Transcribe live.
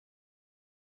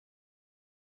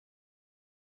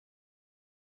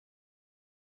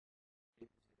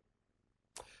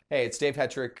Hey, it's Dave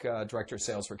Hetrick, Director of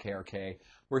Sales for KRK.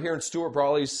 We're here in Stuart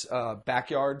Brawley's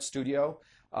backyard studio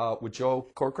with Joe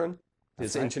Corcoran,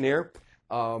 his engineer.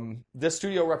 This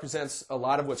studio represents a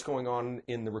lot of what's going on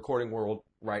in the recording world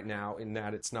right now, in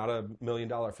that it's not a $1 million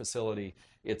facility.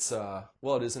 It's,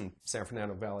 well, it is in San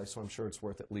Fernando Valley, so I'm sure it's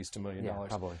worth at least $1 million. Yeah,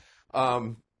 probably.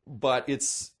 But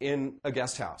it's in a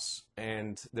guest house,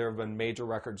 and there have been major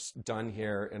records done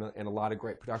here and a lot of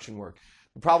great production work.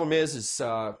 The problem is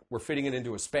we're fitting it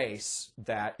into a space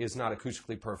that is not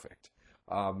acoustically perfect.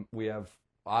 We have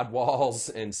odd walls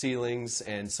and ceilings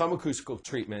and some acoustical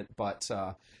treatment, but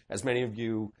as many of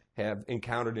you have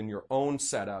encountered in your own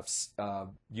setups,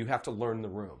 you have to learn the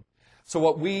room. So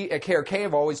what we at KRK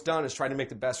have always done is try to make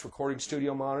the best recording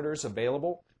studio monitors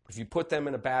available. If you put them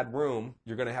in a bad room,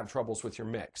 you're going to have troubles with your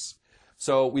mix.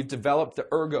 So we've developed the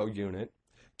Ergo Unit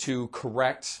to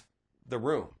correct the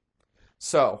room.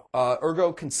 So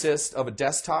Ergo consists of a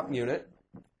desktop unit,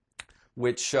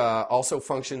 which also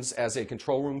functions as a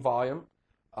control room volume,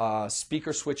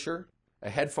 speaker switcher, a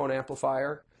headphone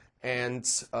amplifier, and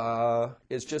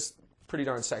is just pretty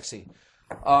darn sexy.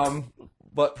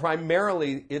 But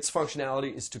primarily, its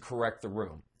functionality is to correct the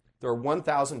room. There are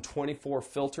 1,024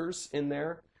 filters in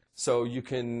there, so you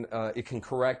can it can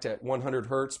correct at 100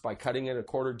 hertz by cutting it a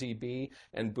quarter dB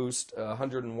and boost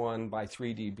 101 by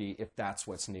 3 dB if that's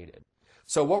what's needed.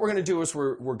 So what we're going to do is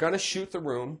we're going to shoot the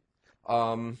room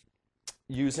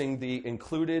using the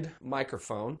included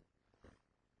microphone.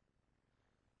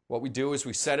 What we do is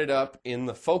we set it up in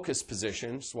the focus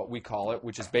position, is what we call it,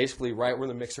 which is basically right where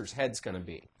the mixer's head's going to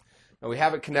be. Now we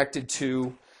have it connected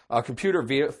to a computer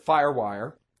via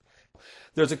FireWire.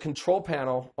 There's a control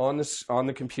panel on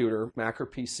the computer, Mac or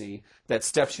PC, that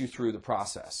steps you through the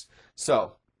process.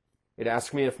 So it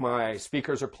asks me if my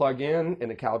speakers are plugged in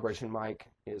and the calibration mic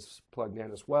is plugged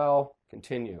in as well.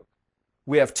 Continue.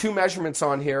 We have two measurements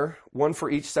on here, one for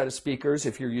each set of speakers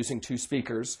if you're using two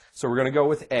speakers. So we're going to go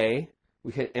with A.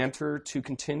 We hit enter to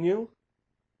continue.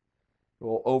 It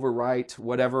will overwrite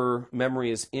whatever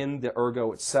memory is in the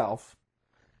Ergo itself.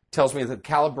 It tells me that the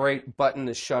calibrate button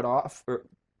is shut off,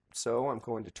 so I'm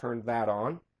going to turn that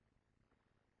on.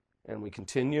 And we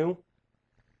continue.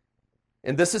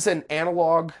 And this is an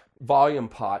analog volume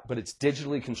pot, but it's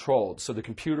digitally controlled, so the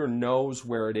computer knows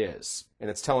where it is. And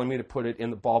it's telling me to put it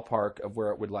in the ballpark of where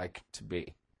it would like to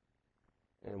be.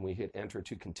 And we hit enter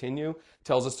to continue. It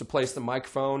tells us to place the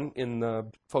microphone in the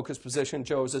focus position.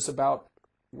 Joe, is this about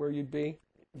where you'd be?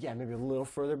 Yeah, maybe a little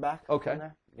further back. Okay.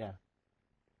 There. Yeah.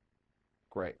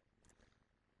 Great.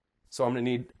 So I'm going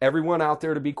to need everyone out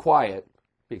there to be quiet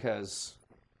because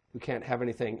we can't have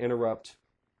anything interrupt.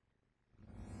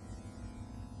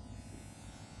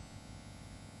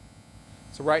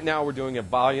 So right now we're doing a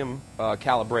volume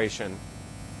calibration,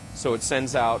 so it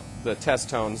sends out the test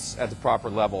tones at the proper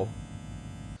level.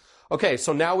 Okay,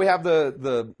 so now we have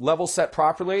the level set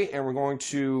properly, and we're going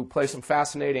to play some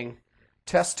fascinating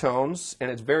test tones,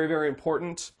 and it's very, very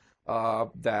important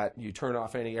that you turn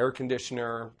off any air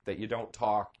conditioner, that you don't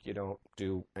talk, you don't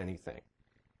do anything.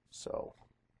 So.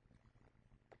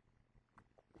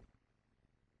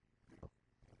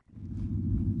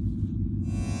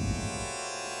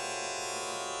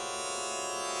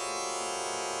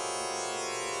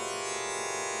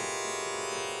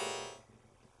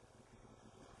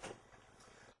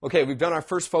 Okay, we've done our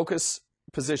first focus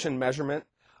position measurement.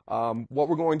 What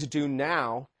we're going to do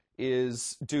now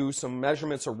is do some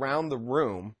measurements around the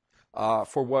room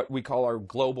for what we call our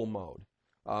global mode.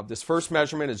 This first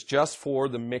measurement is just for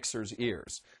the mixer's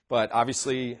ears, but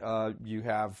obviously you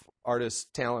have artists,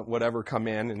 talent, whatever come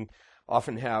in and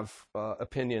often have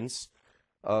opinions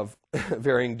of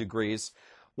varying degrees.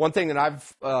 One thing that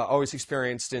I've always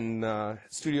experienced in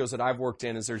studios that I've worked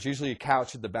in is there's usually a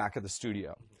couch at the back of the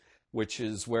studio, which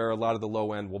is where a lot of the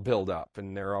low end will build up,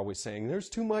 and they're always saying there's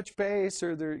too much bass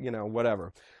or there, you know,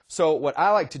 whatever. So what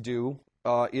I like to do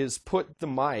is put the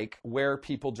mic where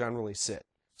people generally sit.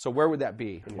 So where would that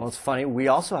be? Well, it's funny. We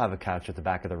also have a couch at the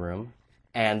back of the room,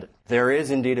 and there is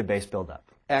indeed a bass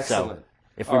buildup. Excellent. So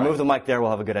if we move the mic there,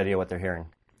 we'll have a good idea what they're hearing.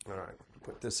 All right.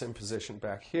 Put this in position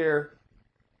back here.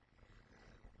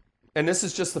 And this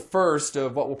is just the first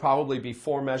of what will probably be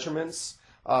 4 measurements.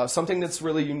 Something that's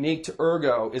really unique to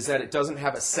Ergo is that it doesn't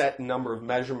have a set number of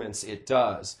measurements it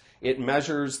does. It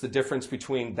measures the difference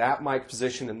between that mic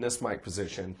position and this mic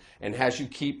position, and has you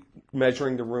keep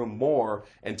measuring the room more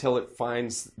until it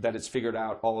finds that it's figured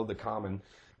out all of the common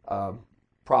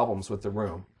problems with the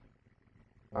room.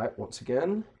 All right, once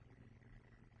again.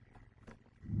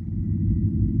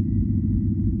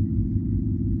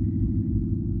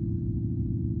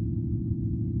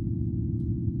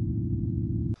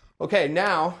 Okay,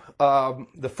 now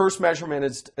the first measurement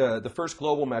is the first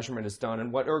global measurement is done,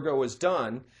 and what Ergo has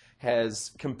done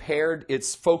has compared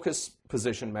its focus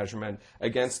position measurement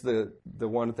against the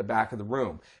one at the back of the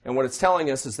room. And what it's telling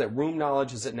us is that room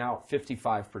knowledge is at now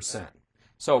 55%.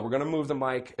 So we're going to move the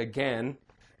mic again,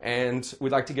 and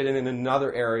we'd like to get in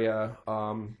another area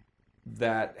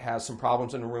that has some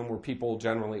problems in the room where people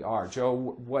generally are. Joe,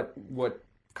 what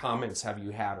comments have you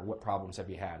had, or what problems have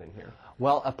you had in here?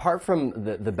 Well, apart from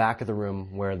the back of the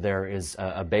room where there is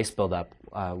a bass buildup,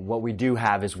 what we do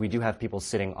have is we do have people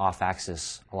sitting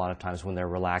off-axis a lot of times when they're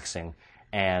relaxing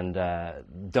and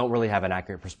don't really have an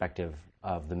accurate perspective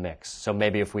of the mix. So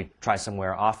maybe if we try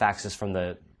somewhere off-axis from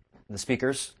the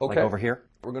speakers, like over here.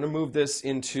 We're going to move this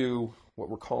into what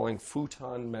we're calling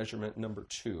Futon measurement number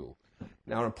 2.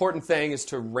 Now, an important thing is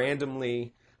to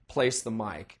randomly place the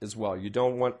mic as well. You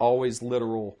don't want always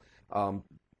literal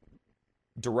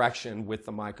direction with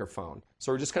the microphone.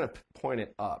 So we're just going to point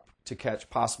it up to catch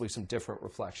possibly some different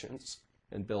reflections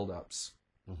and buildups.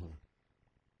 Mm-hmm.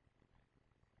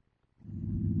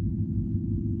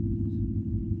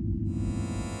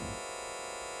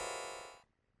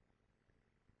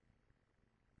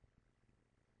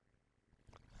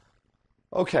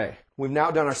 Okay, we've now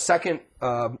done our second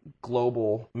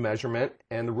global measurement,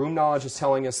 and the room knowledge is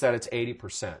telling us that it's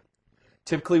 80%.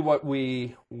 Typically what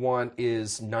we want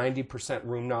is 90%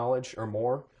 room knowledge or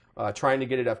more. Trying to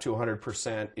get it up to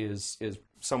 100% is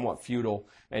somewhat futile,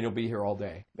 and you'll be here all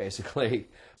day, basically.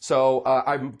 So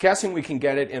I'm guessing we can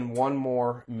get it in one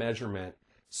more measurement.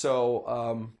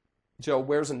 So, Joe,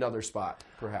 where's another spot,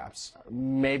 perhaps?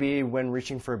 Maybe when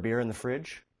reaching for a beer in the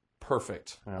fridge?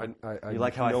 Perfect. Yeah. I you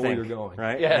like how know I think, where you're going.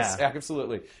 Right? Yes, yeah.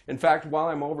 absolutely. In fact, while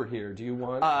I'm over here, do you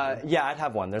want? Yeah, I'd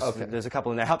have one. There's a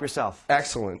couple in there. Help yourself.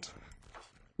 Excellent.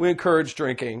 We encourage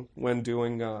drinking when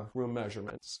doing room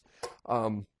measurements.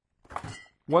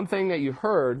 One thing that you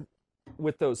heard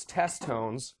with those test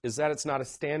tones is that it's not a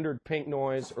standard pink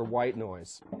noise or white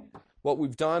noise. What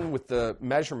we've done with the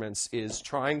measurements is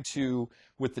trying to,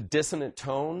 with the dissonant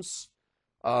tones,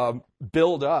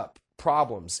 build up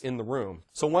problems in the room.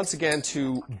 So once again,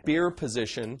 to beer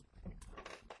position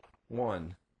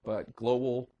 1, but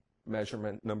global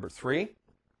measurement number 3.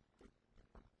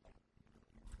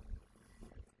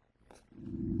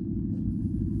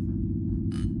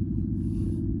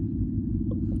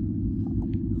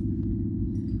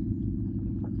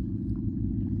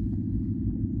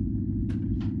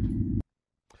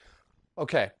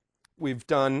 Okay, we've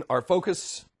done our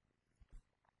focus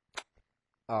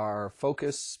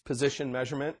position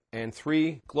measurement and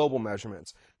 3 global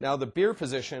measurements. Now the beer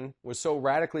position was so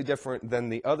radically different than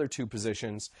the other 2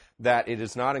 positions that it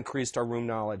has not increased our room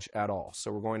knowledge at all.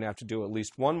 So we're going to have to do at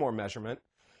least one more measurement.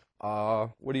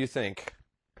 What do you think?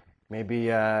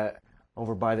 Maybe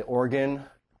over by the organ,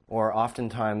 or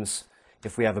oftentimes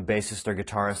if we have a bassist or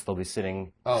guitarist, they'll be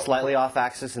sitting slightly off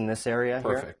axis in this area.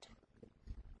 Perfect.